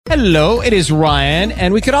Hello, it is Ryan,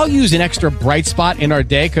 and we could all use an extra bright spot in our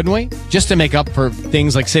day, couldn't we? Just to make up for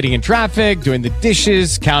things like sitting in traffic, doing the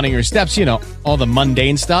dishes, counting your steps, you know, all the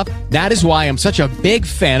mundane stuff. That is why I'm such a big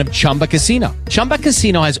fan of Chumba Casino. Chumba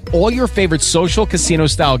Casino has all your favorite social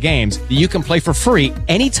casino-style games that you can play for free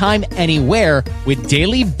anytime, anywhere with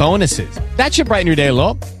daily bonuses. That should brighten your day a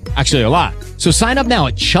little. Actually, a lot. So sign up now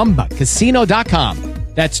at ChumbaCasino.com.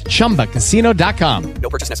 That's ChumbaCasino.com. No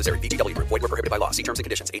purchase necessary. VGW Group. Void where prohibited by law. See terms and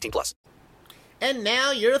conditions. 18+. And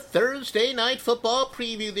now your Thursday night football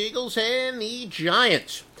preview, the Eagles and the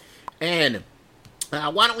Giants. And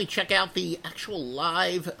why don't we check out the actual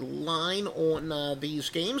live line on these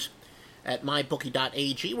games at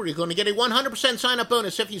mybookie.ag, where you're going to get a 100% sign-up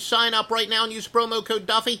bonus if you sign up right now and use promo code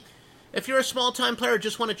Duffy. If you're a small-time player,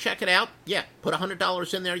 just want to check it out, yeah, put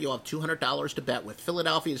 $100 in there. You'll have $200 to bet with.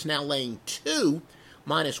 Philadelphia is now laying 2,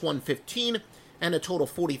 minus 115, and a total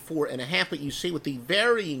 44.5. But you see, with the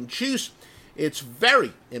varying juice, it's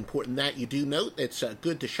very important that you do note it's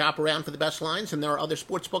good to shop around for the best lines, and there are other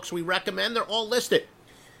sports books we recommend. They're all listed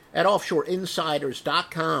at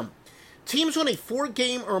offshoreinsiders.com. Teams on a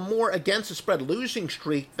 4-game or more against the spread losing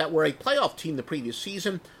streak that were a playoff team the previous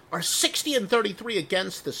season are 60-33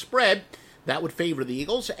 against the spread. That would favor the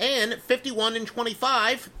Eagles, and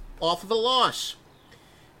 51-25 off of a loss.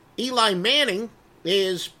 Eli Manning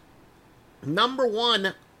is the number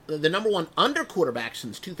one under quarterback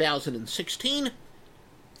since 2016.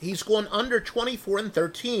 He's gone under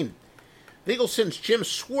 24-13. The Eagles, since Jim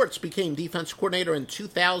Schwartz became defense coordinator in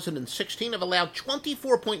 2016, have allowed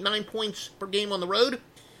 24.9 points per game on the road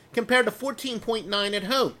compared to 14.9 at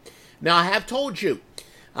home. Now, I have told you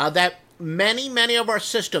that many of our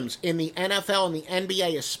systems in the NFL and the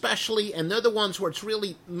NBA especially, and they're the ones where it's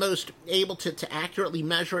really most able to accurately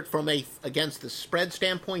measure it from against the spread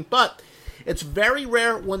standpoint, but it's very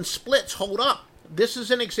rare when splits hold up. This is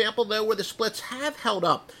an example, though, where the splits have held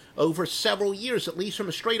up over several years, at least from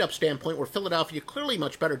a straight-up standpoint, where Philadelphia clearly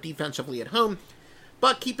much better defensively at home.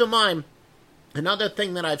 But keep in mind, another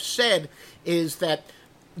thing that I've said is that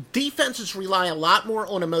defenses rely a lot more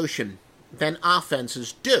on emotion than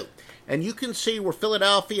offenses do. And you can see where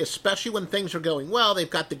Philadelphia, especially when things are going well, they've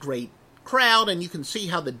got the great crowd, and you can see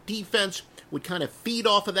how the defense would kind of feed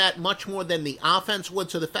off of that much more than the offense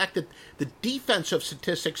would. So the fact that the defensive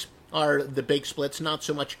statistics are the big splits, not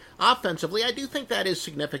so much offensively, I do think that is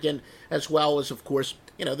significant, as well as, of course,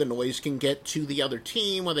 you know, the noise can get to the other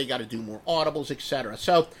team where they got to do more audibles, etc.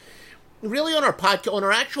 So really on our podcast, on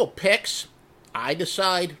our actual picks, I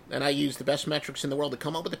decide, and I use the best metrics in the world to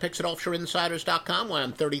come up with the picks at offshoreinsiders.com, why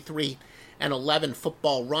I'm 33-11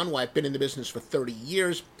 football run, why I've been in the business for 30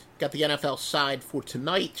 years. Got the NFL side for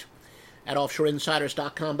tonight at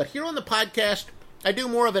offshoreinsiders.com. But here on the podcast, I do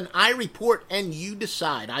more of an I report and you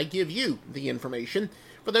decide. I give you the information.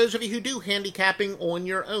 For those of you who do handicapping on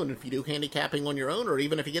your own, if you do handicapping on your own, or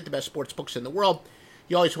even if you get the best sports books in the world,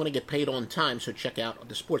 you always want to get paid on time, so check out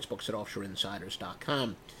the sports books at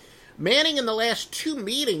offshoreinsiders.com. Manning, in the last 2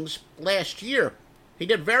 meetings last year, he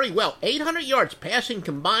did very well. 800 yards passing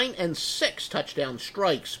combined and 6 touchdown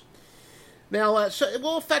strikes. Now, so it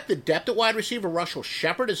will affect the depth at wide receiver. Russell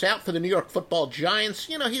Shepard is out for the New York Football Giants.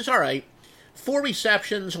 You know, he's all right. 4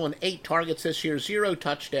 receptions on 8 targets this year, 0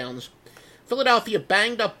 touchdowns. Philadelphia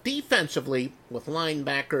banged up defensively with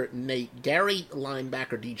linebacker Nate Gerry,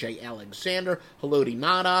 linebacker DJ Alexander, Haloti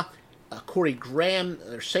Ngata, Corey Graham,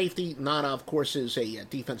 their safety. Ngata, of course, is a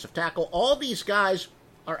defensive tackle. All these guys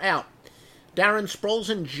are out. Darren Sproles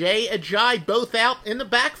and Jay Ajayi both out in the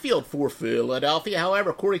backfield for Philadelphia.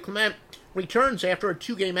 However, Corey Clement returns after a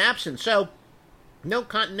 2-game absence, so no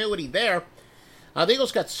continuity there. The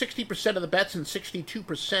Eagles got 60% of the bets and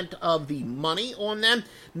 62% of the money on them.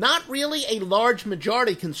 Not really a large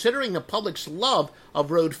majority considering the public's love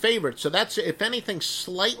of road favorites. So that's, if anything,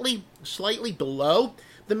 slightly below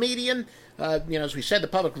the median. As we said, the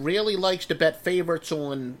public really likes to bet favorites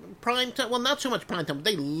on prime time. Well, not so much prime time.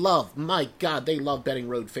 They love, my God, they love betting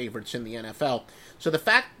road favorites in the NFL. So the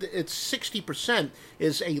fact that it's 60%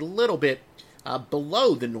 is a little bit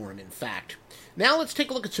below the norm, in fact. Now let's take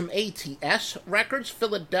a look at some ATS records.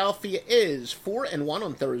 Philadelphia is 4-1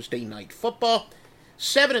 on Thursday Night Football.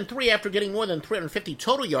 7-3 after getting more than 350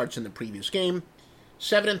 total yards in the previous game.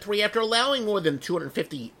 7-3 after allowing more than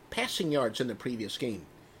 250 passing yards in the previous game.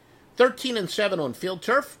 13-7 on field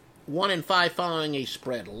turf. 1-5 following a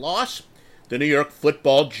spread loss. The New York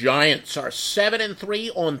Football Giants are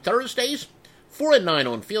 7-3 on Thursdays. 4-9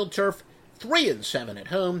 on field turf. 3-7 at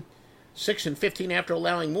home. 6-15 after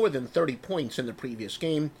allowing more than 30 points in the previous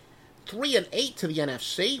game. 3-8 to the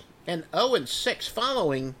NFC, and 0-6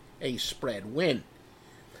 following a spread win.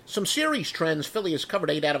 Some series trends. Philly has covered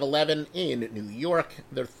 8 out of 11 in New York.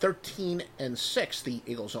 They're 13-6, the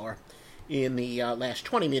Eagles are. In the last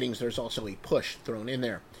 20 meetings, there's also a push thrown in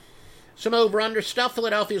there. Some over-under stuff.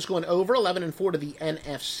 Philadelphia's going over 11-4 to the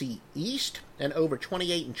NFC East and over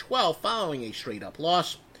 28-12 following a straight-up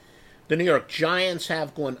loss. The New York Giants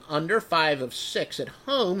have gone under 5 of 6 at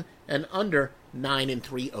home and under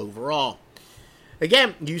 9-3 overall.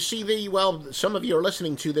 Again, you see some of you are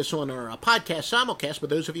listening to this on our podcast simulcast,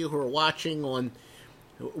 but those of you who are watching on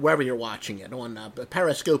wherever you're watching it, on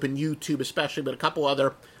Periscope and YouTube especially, but a couple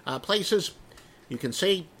other places, you can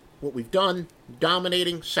see what we've done,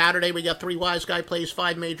 dominating. Saturday, we got 3 Wise Guy plays,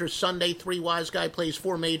 5 majors. Sunday, 3 Wise Guy plays,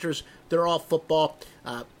 4 majors. They're all football.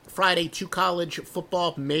 Friday, 2 college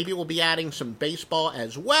football. Maybe we'll be adding some baseball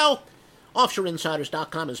as well.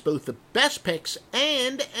 OffshoreInsiders.com is both the best picks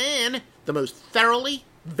and the most thoroughly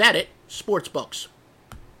vetted sports books.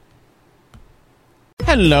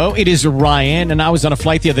 Hello, it is Ryan, and I was on a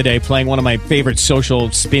flight the other day playing one of my favorite social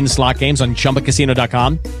spin slot games on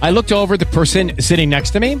ChumbaCasino.com. I looked over at the person sitting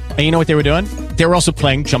next to me, and you know what they were doing? They were also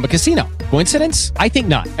playing Chumba Casino. Coincidence? I think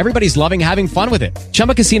not. Everybody's loving having fun with it.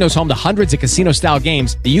 Chumba Casino is home to hundreds of casino-style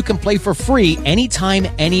games that you can play for free anytime,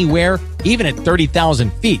 anywhere, even at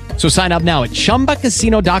 30,000 feet. So sign up now at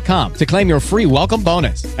ChumbaCasino.com to claim your free welcome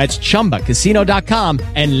bonus. That's ChumbaCasino.com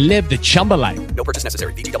and live the Chumba life. No purchase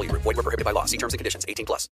necessary. VGW. Void where prohibited by law. See terms and conditions. 18+.